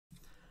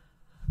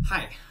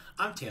Hi,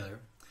 I'm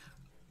Taylor.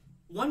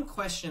 One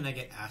question I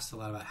get asked a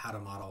lot about how to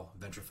model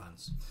venture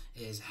funds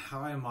is how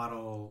I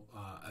model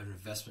an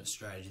investment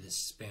strategy that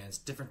spans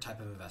different type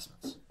of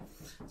investments.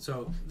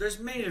 So there's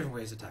many different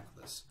ways to tackle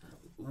this.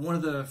 One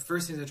of the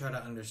first things I try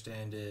to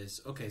understand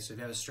is, okay, so if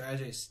you have a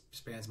strategy that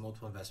spans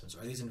multiple investments,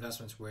 are these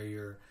investments where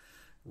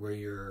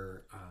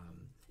you're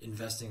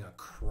investing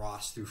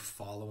across through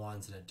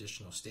follow-ons and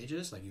additional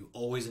stages? Like you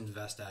always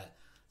invest at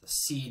the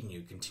seed and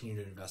you continue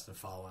to invest in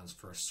follow-ons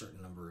for a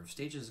certain number of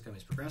stages as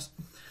companies progress?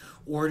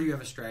 Or do you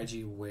have a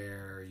strategy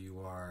where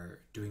you are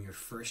doing your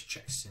first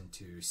checks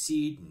into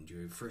seed and do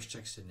your first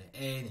checks into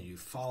A and then you do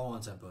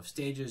follow-ons at both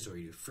stages, or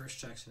you do first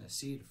checks into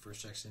seed,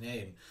 first checks in A,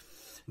 and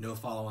no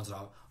follow-ons at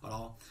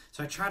all?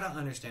 So I try to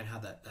understand how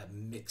that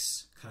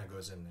mix kind of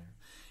goes in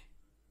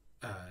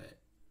there.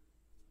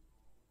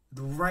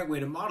 The right way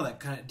to model that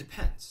kind of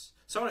depends.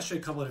 So I want to show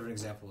you a couple of different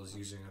examples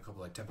using a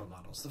couple of template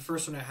models. The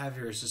first one I have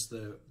here is just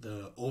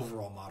the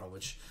overall model,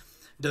 which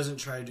doesn't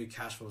try to do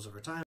cash flows over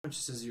time, it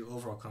just is your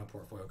overall kind of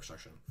portfolio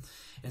construction.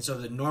 And so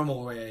the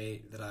normal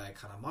way that I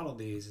kind of model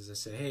these is I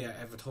say, hey, I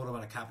have a total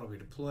amount of capital to be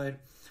deployed,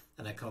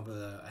 and I come up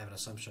with I have an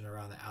assumption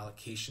around the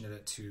allocation of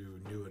it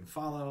to new and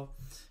follow,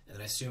 and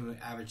then I assume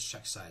average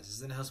check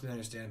sizes. Then it helps me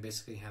understand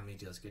basically how many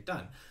deals get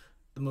done.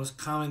 The most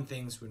common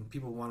things when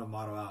people want to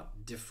model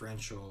out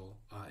differential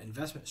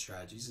investment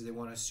strategies is they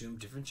want to assume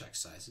different check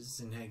sizes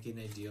and get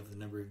an idea of the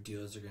number of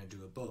deals they're going to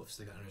do at both,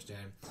 so they can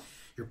understand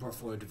your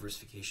portfolio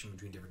diversification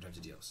between different types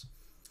of deals.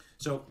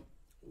 So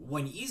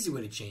one easy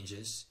way to change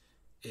this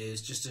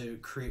is just to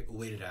create a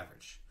weighted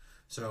average.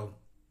 So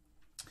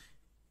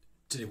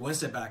to take one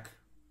step back,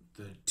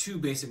 the two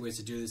basic ways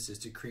to do this is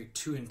to create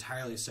two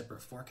entirely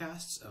separate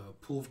forecasts of a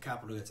pool of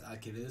capital that's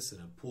allocated to this and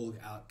a pool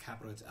of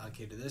capital that's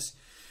allocated to this.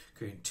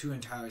 Create two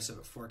entirely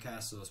separate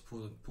forecasts of those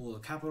pool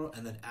of capital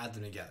and then add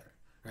them together,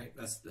 right?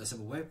 That's a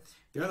simple way.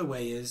 The other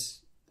way is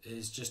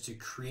just to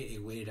create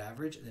a weighted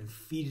average and then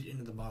feed it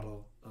into the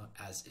model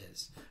as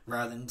is,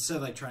 rather than instead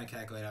of like trying to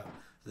calculate out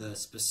the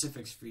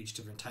specifics for each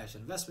different types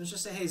of investments,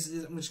 just say, hey,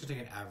 I'm just gonna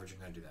take an average. I'm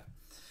gonna do that.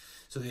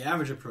 So the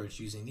average approach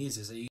using these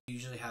is that you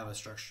usually have a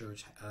structure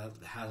which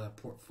has a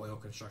portfolio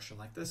construction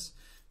like this.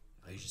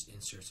 You just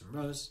insert some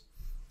rows,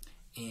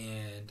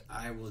 and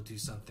I will do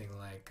something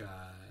like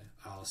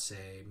I'll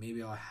say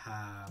maybe I'll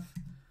have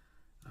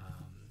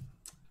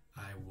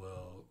I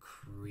will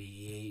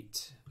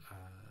create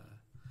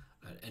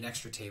an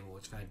extra table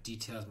which kind of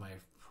details my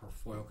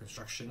portfolio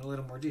construction in a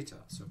little more detail.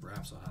 So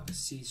perhaps I'll have a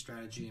C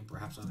strategy and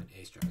perhaps I'll have an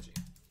A strategy.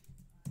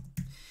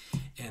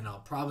 And I'll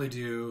probably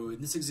do,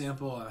 in this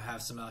example, I'll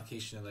have some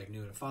allocation of like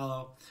new and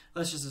follow.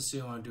 Let's just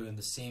assume I'm doing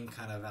the same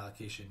kind of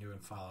allocation new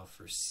and follow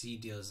for C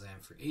deals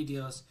and for A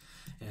deals.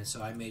 And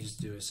so I may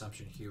just do an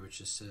assumption here which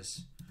just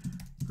says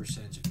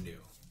percentage of new,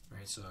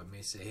 right? So I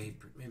may say, hey,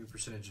 maybe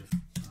percentage of,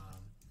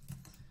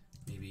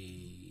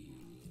 maybe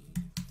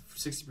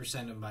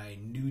 60% of my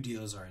new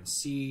deals are in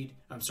seed,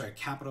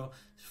 capital.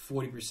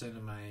 40%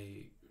 of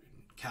my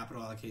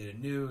capital allocated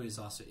to new is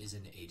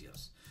in A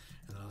deals.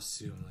 And I'll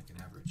assume like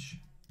an average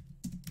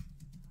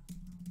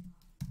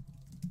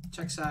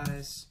check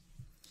size,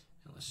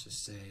 and let's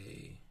just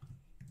say,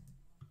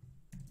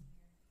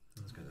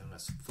 I'm going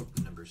to flip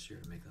the numbers here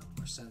to make a little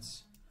more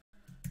sense.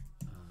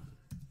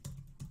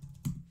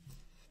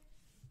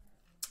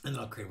 And then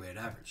I'll create a weighted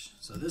average.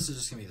 So this is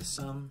just going to be the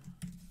sum.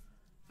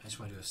 I just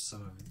want to do a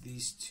sum of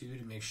these two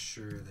to make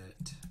sure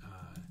that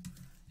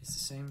it's the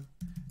same.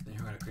 Then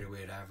here we're going to create a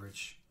weighted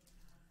average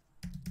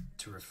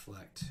to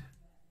reflect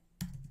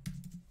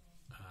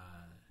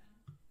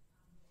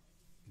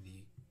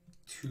the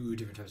two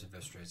different types of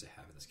investor trades I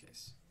have in this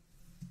case.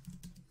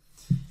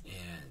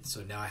 And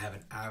so now I have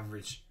an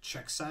average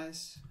check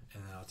size,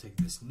 and then I'll take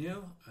this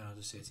new and I'll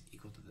just say it's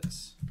equal to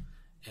this.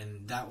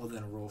 And that will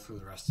then roll through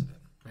the rest of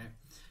it, right?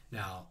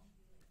 Now,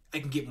 I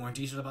can get more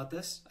detailed about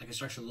this. I can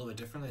structure it a little bit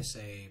differently.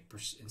 Say,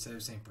 instead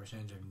of saying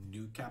percentage of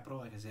new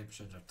capital, I can say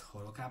percentage of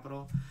total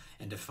capital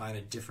and define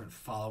a different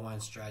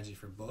follow-on strategy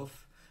for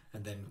both,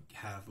 and then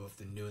have both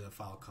the new and the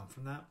follow come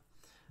from that.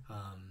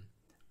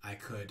 I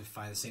could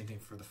define the same thing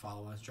for the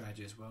follow-on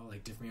strategy as well,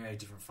 like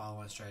different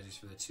follow-on strategies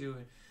for the two,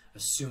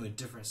 assume a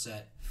different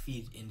set,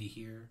 feed into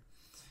here.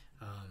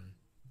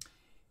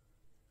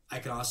 I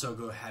can also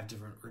go have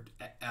different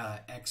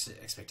exit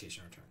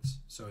expectation returns.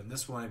 So in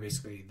this one,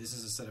 this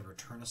is a set of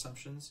return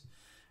assumptions.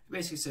 It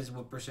basically says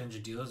what percentage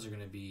of deals are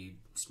going to be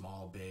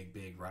small,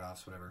 big,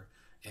 write-offs, whatever,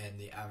 and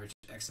the average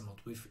exit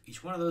multiple for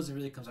each one of those. It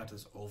really comes out to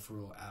this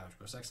overall average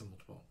gross exit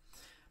multiple.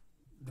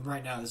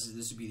 Right now, this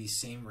would be the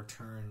same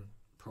return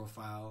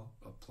profile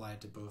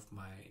applied to both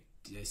my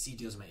C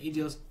deals and my A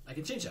deals. I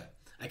can change that.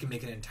 I can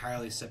make an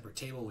entirely separate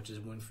table, which is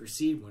one for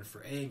C, one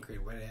for A, and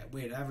create a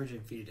weighted average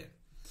and feed it in.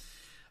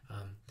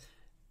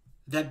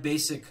 That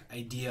basic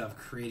idea of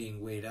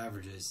creating weighted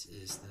averages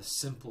is the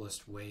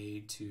simplest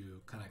way to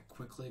kind of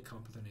quickly come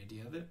up with an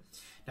idea of it.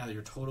 Now,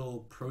 your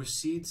total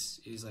proceeds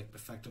is like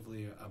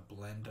effectively a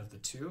blend of the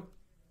two.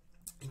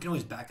 You can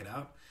always back it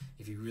out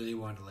if you really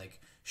want to like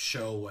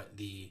show what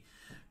the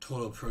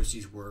total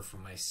proceeds were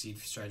from my seed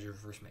strategy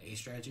versus my A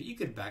strategy. You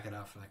could back it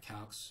out from the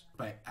calcs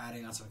by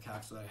adding on some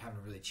calcs without having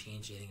to really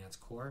change anything that's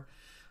core.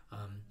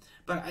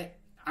 But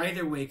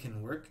either way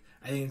can work.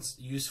 I think it's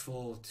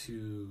useful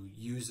to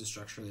use the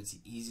structure that's the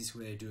easiest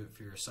way to do it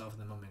for yourself in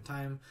the moment in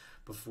time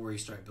before you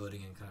start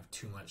building in kind of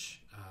too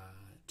much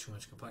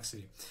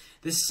complexity.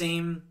 This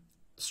same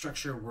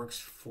structure works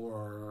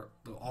for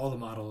all the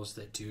models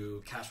that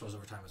do cash flows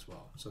over time as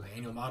well. So the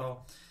annual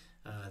model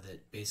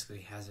that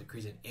basically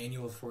creates an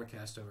annual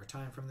forecast over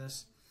time from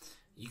this.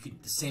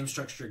 The same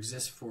structure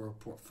exists for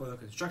portfolio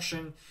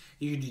construction.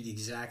 You can do the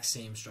exact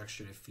same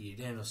structure to feed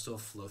it in. It'll still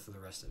flow through the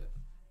rest of it.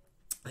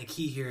 The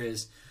key here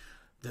is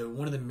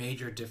one of the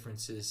major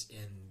differences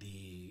in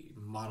the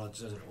model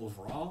just as an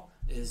overall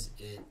is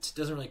it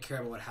doesn't really care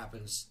about what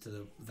happens to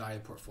the value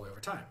of the portfolio over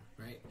time,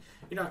 right?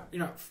 You're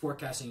not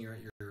forecasting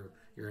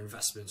your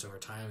investments over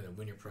time and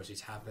when your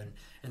proceeds happen,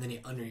 and then the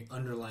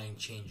underlying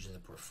changes in the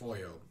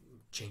portfolio,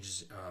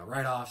 changes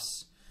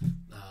write-offs,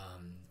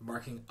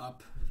 marking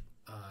up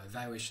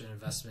valuation of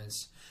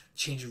investments,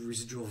 change of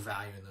residual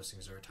value in those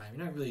things over time.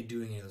 You're not really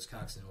doing any of those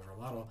calcs in the overall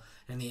model.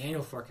 And the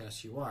annual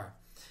forecast you are.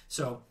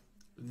 So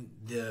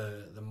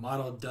the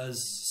model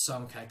does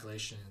some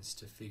calculations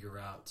to figure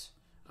out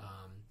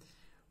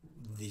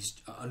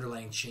these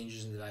underlying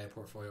changes in the value of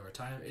portfolio over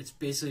time. It's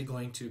basically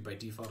going to, by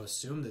default,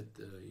 assume that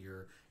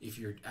if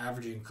you're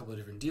averaging a couple of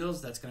different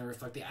deals, that's going to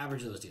reflect the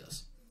average of those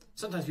deals.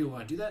 Sometimes people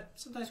want to do that.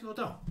 Sometimes people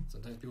don't.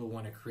 Sometimes people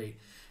want to create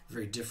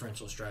very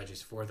differential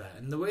strategies for that.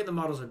 And the way the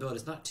models are built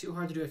is not too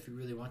hard to do if you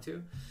really want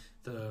to.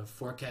 The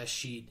forecast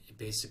sheet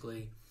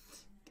basically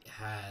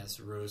has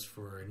rows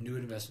for new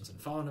investments and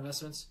follow-on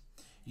investments.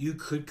 You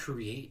could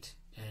create,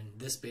 and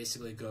this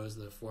basically goes,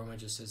 the formula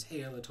just says,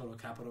 hey, the total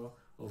capital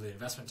over the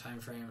investment time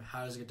frame,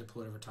 how does it get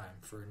deployed over time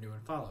for new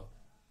and follow?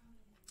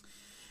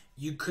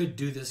 You could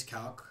do this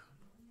calc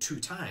 2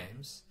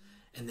 times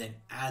and then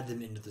add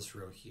them into this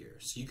row here.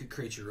 So you could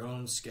create your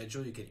own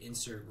schedule. You could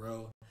insert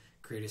row,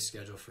 create a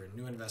schedule for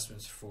new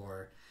investments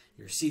for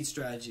your seed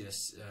strategy,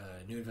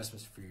 new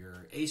investments for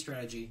your A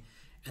strategy,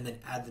 and then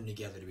add them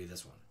together to be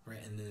this one,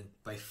 right? And then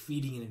by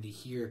feeding it into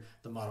here,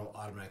 the model will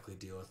automatically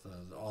deal with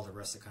all the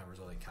rest of the kind of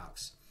resulting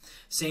calcs.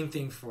 Same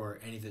thing for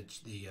any of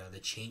the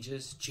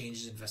changes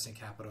investing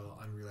capital,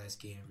 unrealized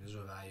gain,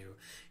 residual value.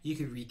 You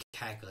could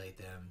recalculate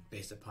them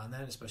based upon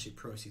that, especially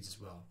proceeds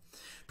as well.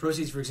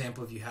 Proceeds, for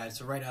example, if you had,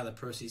 so right now the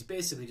proceeds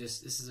basically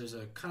just, there's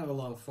a kind of a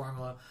long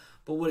formula,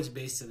 but what it's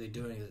basically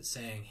doing is it's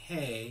saying,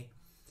 hey,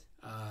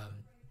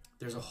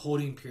 there's a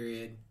holding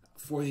period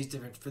for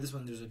this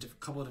one, there's a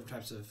couple of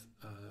different types of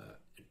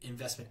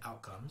investment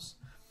outcomes.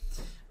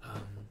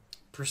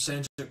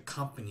 Percentage of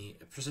company,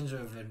 percentage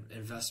of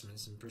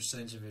investments, and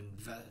percentage of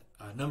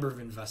number of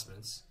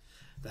investments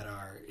that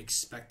are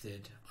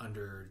expected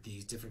under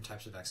these different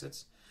types of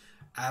exits,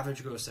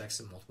 average gross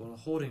exit multiple, and a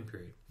holding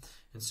period.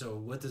 And so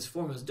what this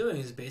formula is doing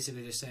is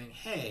basically just saying,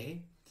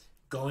 hey,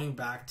 going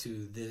back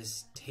to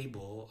this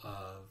table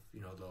of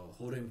the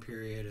holding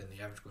period and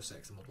the average gross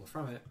exit multiple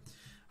from it,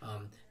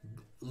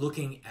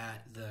 looking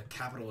at the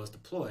capital as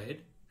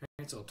deployed,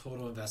 right? So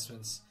total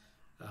investments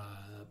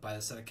by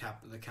the set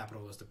of the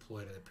capital was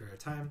deployed at a period of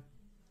time.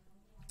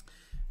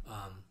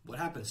 What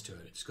happens to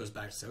it? It just goes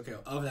back to say, okay,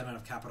 of that amount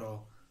of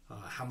capital,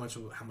 how much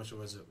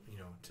was it,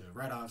 to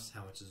write-offs?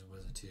 How much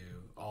was it to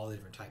all the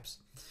different types?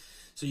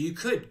 So you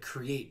could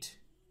create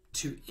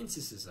 2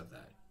 instances of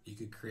that. You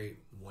could create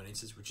one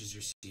instance, which is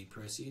your seed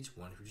proceeds,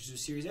 one which is your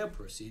Series A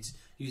proceeds,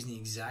 using the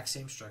exact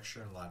same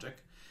structure and logic,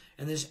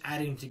 and then just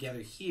adding them together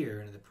here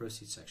into the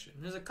proceeds section.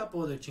 And there's a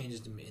couple other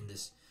changes in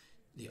this,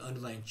 the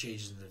underlying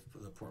changes in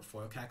the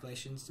portfolio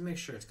calculations to make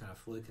sure it's kind of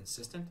fully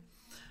consistent.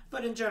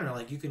 But in general,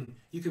 like you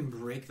can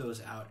break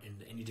those out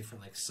into any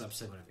different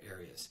subsegment of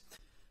areas.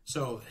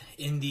 So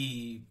in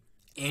the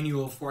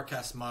annual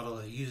forecast model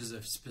that uses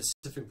a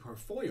specific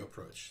portfolio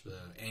approach, the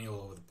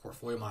annual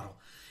portfolio model,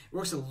 it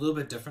works a little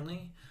bit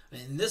differently.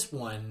 In this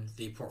one,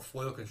 the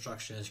portfolio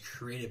construction is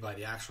created by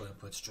the actual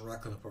inputs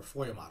directly in the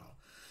portfolio model.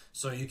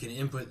 So you can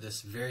input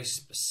this very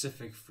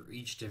specific for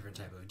each different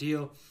type of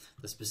deal,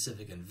 the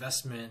specific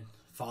investment,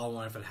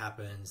 follow-on if it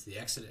happens, the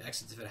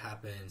exits if it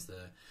happens,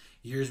 the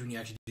years when you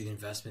actually do the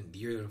investment, the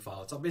year when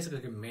follow. It's all basically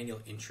like a manual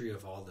entry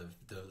of all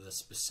the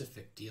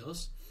specific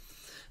deals.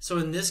 So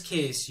in this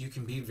case, you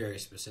can be very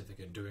specific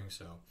in doing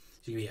so.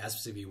 So you can be as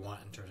specific as you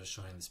want in terms of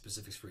showing the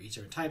specifics for each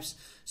different types.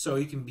 So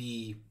you can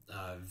be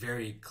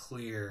very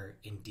clear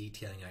in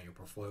detailing out your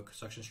portfolio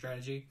construction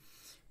strategy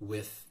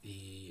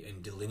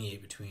and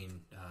delineate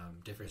between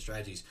different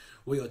strategies.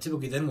 What you'll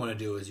typically then want to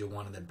do is you'll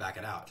want to then back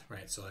it out,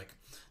 right? So like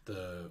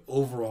the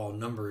overall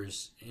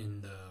numbers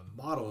in the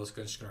model is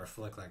just going to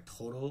reflect like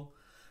total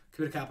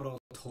committed capital,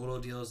 total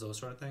deals, those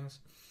sort of things.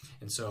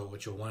 And so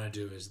what you'll want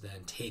to do is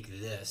then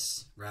take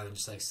this, rather than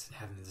just like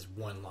having this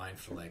one line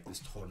for like this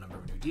total number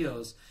of new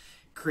deals,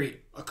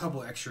 create a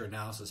couple extra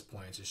analysis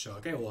points to show,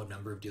 okay, well,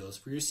 number of deals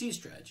for your C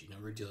strategy,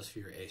 number of deals for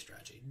your A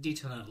strategy,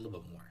 detail out a little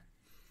bit more.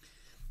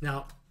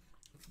 Now,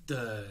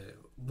 the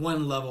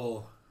one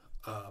level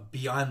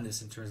beyond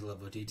this in terms of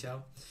level of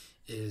detail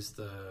is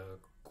the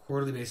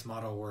quarterly based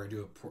model where I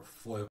do a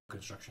portfolio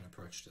construction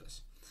approach to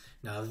this.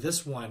 Now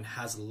this one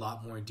has a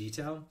lot more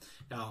detail.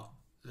 Now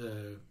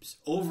the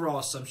overall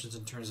assumptions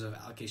in terms of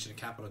allocation of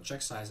capital and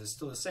check size is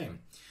still the same.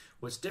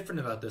 What's different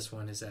about this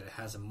one is that it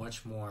has a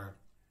much more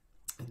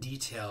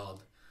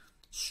detailed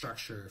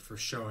structure for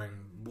showing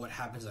what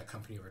happens to that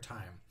company over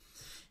time.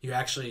 You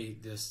actually,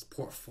 this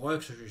portfolio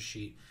structure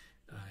sheet,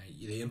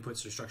 the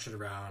inputs are structured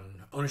around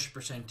ownership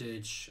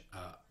percentage,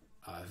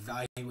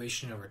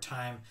 valuation over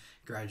time,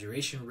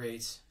 graduation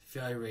rates,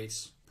 failure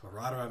rates, pro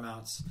rata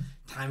amounts,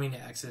 timing to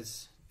exit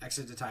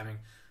to timing,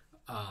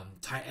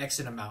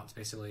 exit amounts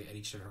basically at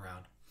each different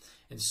round.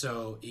 And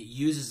so it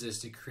uses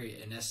this to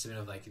create an estimate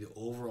of like the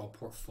overall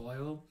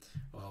portfolio,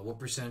 what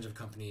percentage of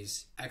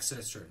companies exit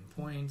at certain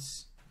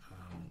points,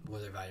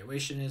 what their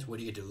valuation is, what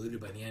do you get diluted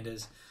by the end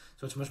is.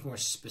 So it's much more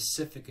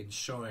specific in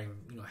showing,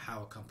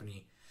 how a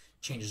company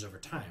changes over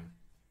time.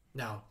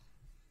 Now,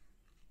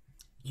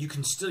 you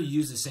can still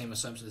use the same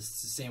assumption.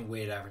 It's the same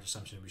weighted average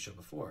assumption we showed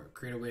before.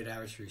 Create a weighted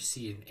average for your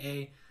C and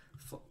A,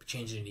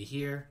 change it into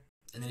here,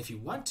 and then if you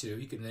want to,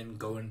 you can then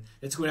go and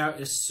let's go out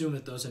and assume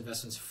that those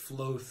investments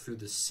flow through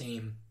the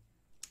same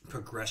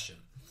progression.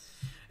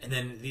 And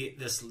then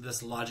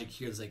this logic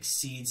here is like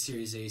seed,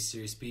 Series A,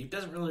 Series B. It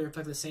doesn't really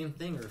reflect the same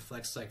thing. It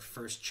reflects like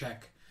first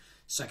check,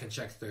 second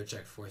check, third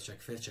check, fourth check,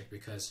 fifth check,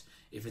 because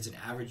if it's an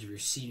average of your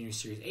seed and your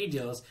Series A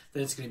deals,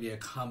 then it's going to be a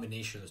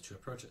combination of those two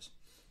approaches.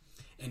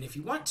 And if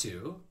you want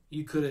to,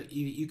 you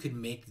could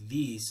make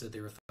these so that they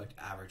reflect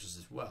averages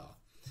as well.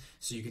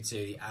 So you could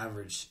say the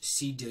average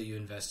seed deal you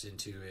invest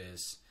into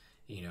is,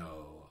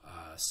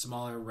 a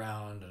smaller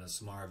round and a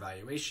smaller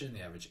valuation.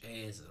 The average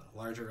A is a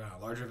larger round,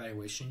 a larger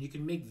valuation. You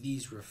can make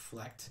these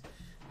reflect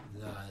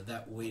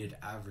that weighted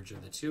average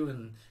of the two,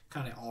 and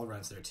kind of all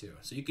rounds there too.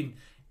 So you can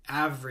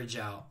average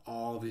out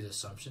all of these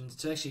assumptions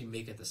to actually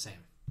make it the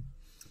same.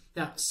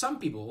 Now, some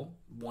people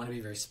want to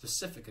be very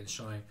specific in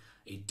showing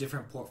a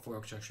different portfolio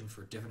construction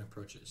for different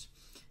approaches,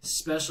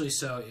 especially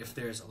so if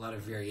there's a lot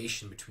of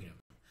variation between them,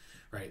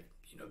 right?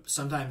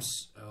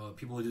 Sometimes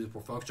people will do the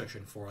portfolio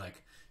construction for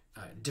like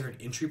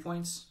different entry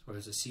points, whether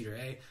it's a seed or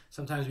A.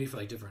 Sometimes it'll be for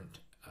like different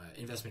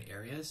investment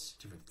areas,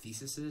 different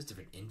theses,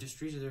 different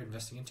industries that they're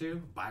investing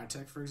into.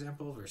 Biotech, for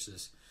example,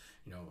 versus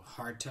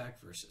hard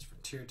tech versus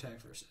frontier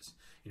tech versus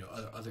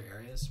other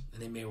areas,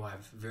 and they may well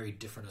have very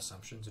different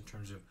assumptions in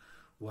terms of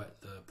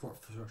what the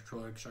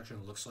portfolio construction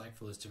looks like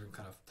for those different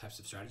kind of types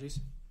of strategies.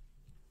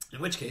 In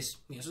which case,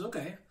 the answer is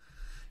okay.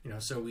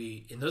 So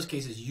in those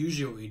cases,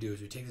 usually what we do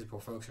is we take this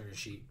portfolio construction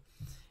sheet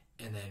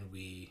and then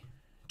we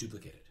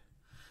duplicate it.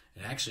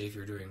 And actually, if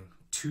you're doing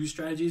two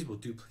strategies, we'll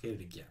duplicate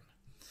it again.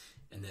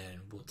 And then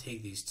we'll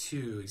take these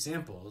two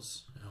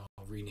examples, and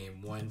I'll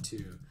rename one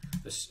to,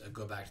 let's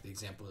go back to the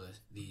example of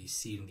the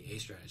seed and the A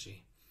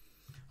strategy.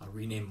 I'll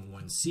rename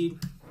one seed,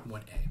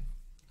 one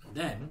A. And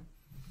then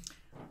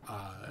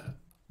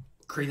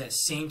create that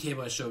same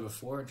table I showed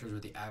before in terms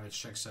of what the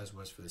average check size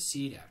was for the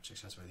seed, average check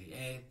size for the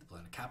A, the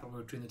blended capital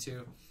between the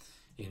two.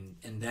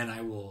 And then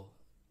I will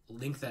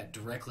link that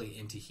directly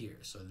into here.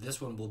 So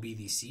this one will be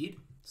the seed.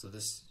 So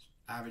this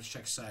average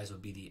check size will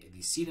be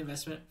the seed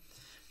investment.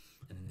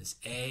 And then this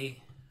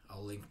A,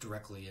 I'll link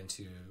directly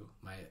into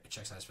my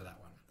check size for that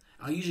one.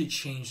 I'll usually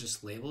change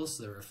this label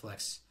so that it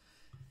reflects,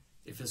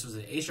 if this was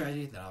an A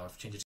strategy, then I'll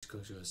change it to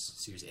a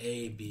series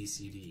A, B,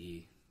 C, D,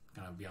 E,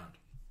 kind of beyond.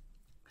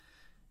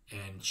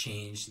 And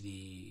change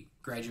the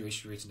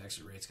graduation rates and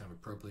exit rates kind of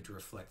appropriately to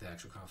reflect the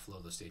actual kind of flow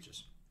of those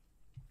stages.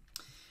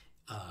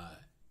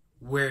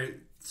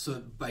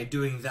 So by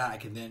doing that, I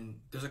can then,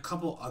 there's a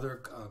couple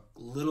other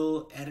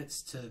little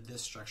edits to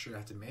this structure I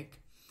have to make.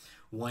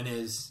 One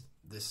is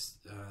this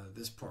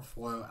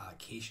portfolio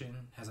allocation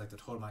has like the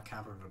total amount of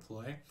capital to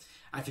deploy.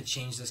 I have to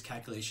change this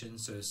calculation,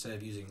 so instead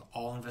of using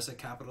all invested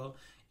capital,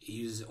 it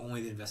uses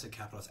only the invested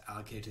capital that's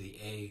allocated to the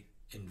A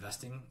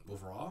investing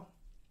overall.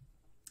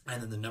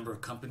 And then the number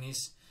of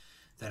companies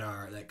that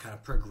kind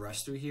of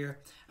progress through here,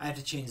 I have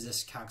to change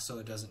this calc so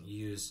it doesn't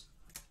use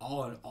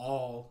all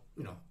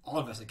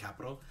invested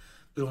capital,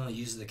 but only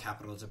uses the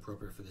capital that's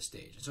appropriate for the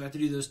stage. So I have to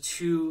do those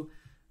two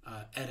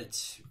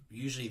edits,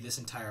 usually this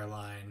entire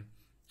line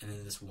and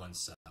then this one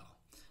cell.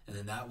 And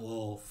then that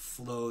will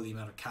flow the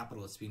amount of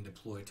capital that's being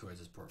deployed towards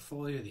this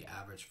portfolio, the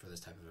average for this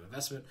type of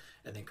investment,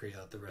 and then create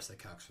out the rest of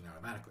the calculation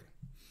automatically.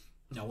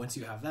 Now, once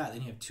you have that,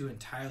 then you have two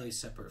entirely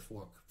separate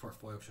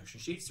portfolio construction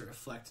sheets that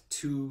reflect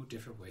two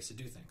different ways to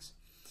do things.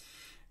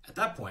 At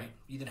that point,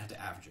 you then have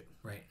to average it,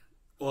 right?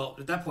 Well,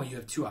 at that point, you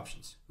have two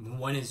options.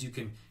 One is you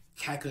can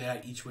calculate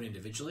out each one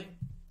individually.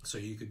 So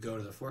you could go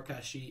to the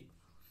forecast sheet,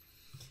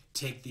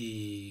 take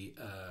the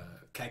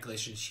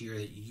calculations here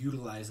that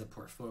utilize the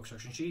portfolio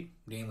construction sheet,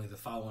 namely the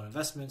follow-on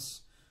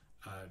investments,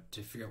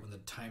 to figure out when the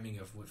timing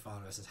of what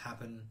follow-on investments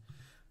happen,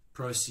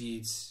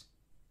 proceeds,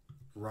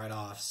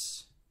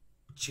 write-offs,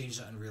 change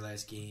the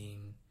unrealized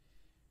gain,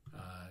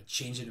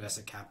 change in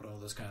invested capital,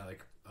 those kind of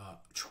like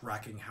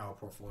tracking how a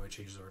portfolio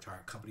changes over time,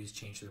 companies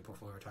change their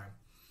portfolio over time.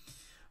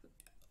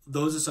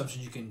 Those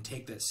assumptions, you can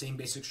take that same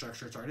basic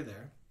structure, it's already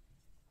there,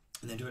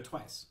 and then do it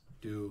twice.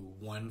 do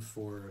one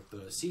for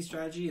the C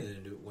strategy and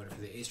then do one for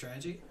the A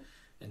strategy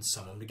and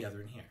sum them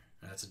together in here.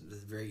 And that's a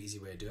very easy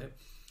way to do it.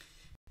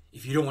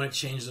 If you don't want to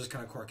change those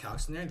kind of core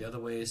calcs in there, the other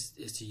way is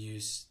to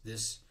use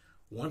this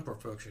one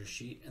portfolio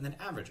sheet and then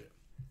average it.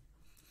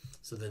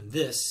 So then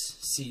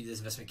this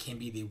investment can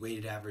be the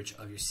weighted average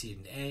of your seed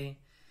and A.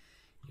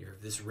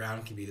 This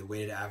round can be the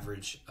weighted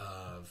average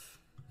of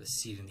the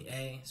seed and the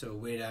A. So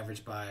weighted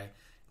average by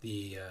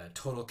the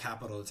total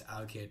capital that's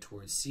allocated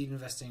towards seed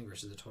investing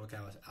versus the total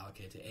capital that's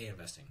allocated to A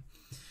investing.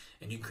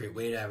 And you can create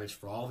weighted average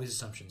for all these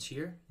assumptions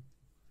here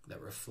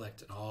that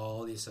reflect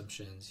all the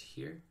assumptions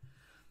here,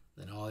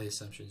 then all the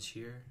assumptions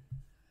here,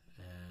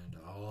 and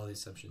all the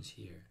assumptions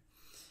here.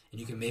 And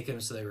you can make them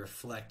so they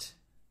reflect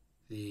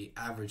the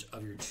average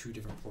of your two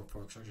different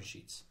portfolio structure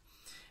sheets.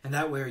 And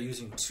that way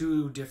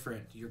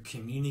you're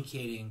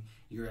communicating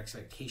your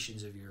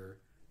expectations of your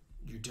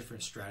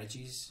different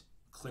strategies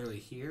clearly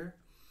here.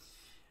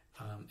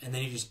 And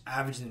then you just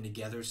average them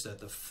together so that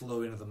the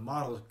flow into the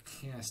model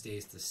kind of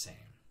stays the same,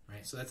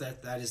 right? So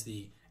that is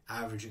the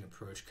averaging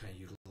approach kind of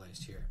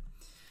utilized here.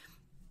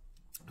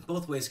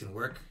 Both ways can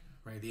work,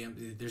 right?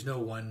 There's no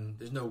one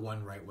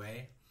right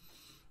way.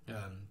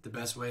 The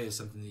best way is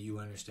something that you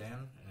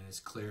understand and it's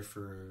clear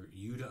for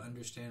you to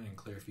understand and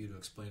clear for you to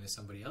explain to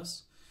somebody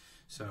else.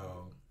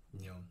 So,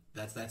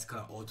 that's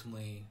kind of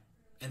ultimately,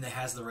 and that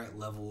has the right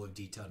level of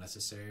detail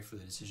necessary for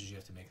the decisions you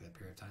have to make at that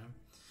period of time.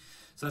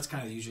 So that's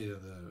kind of usually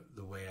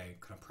the way I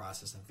kind of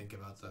process and think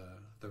about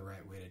the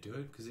right way to do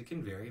it, because it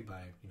can vary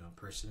by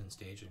person and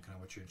stage and kind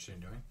of what you're interested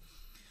in doing.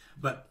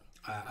 But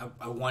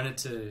I wanted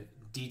to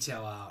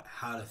detail out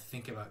how to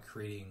think about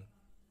creating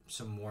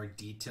some more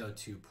detail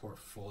to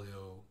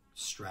portfolio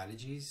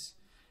strategies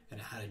and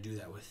how to do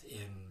that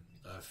within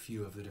a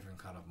few of the different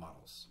kind of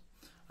models.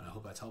 I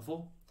hope that's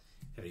helpful.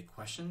 If you have any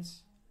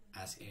questions,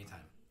 ask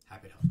anytime.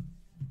 Happy to help.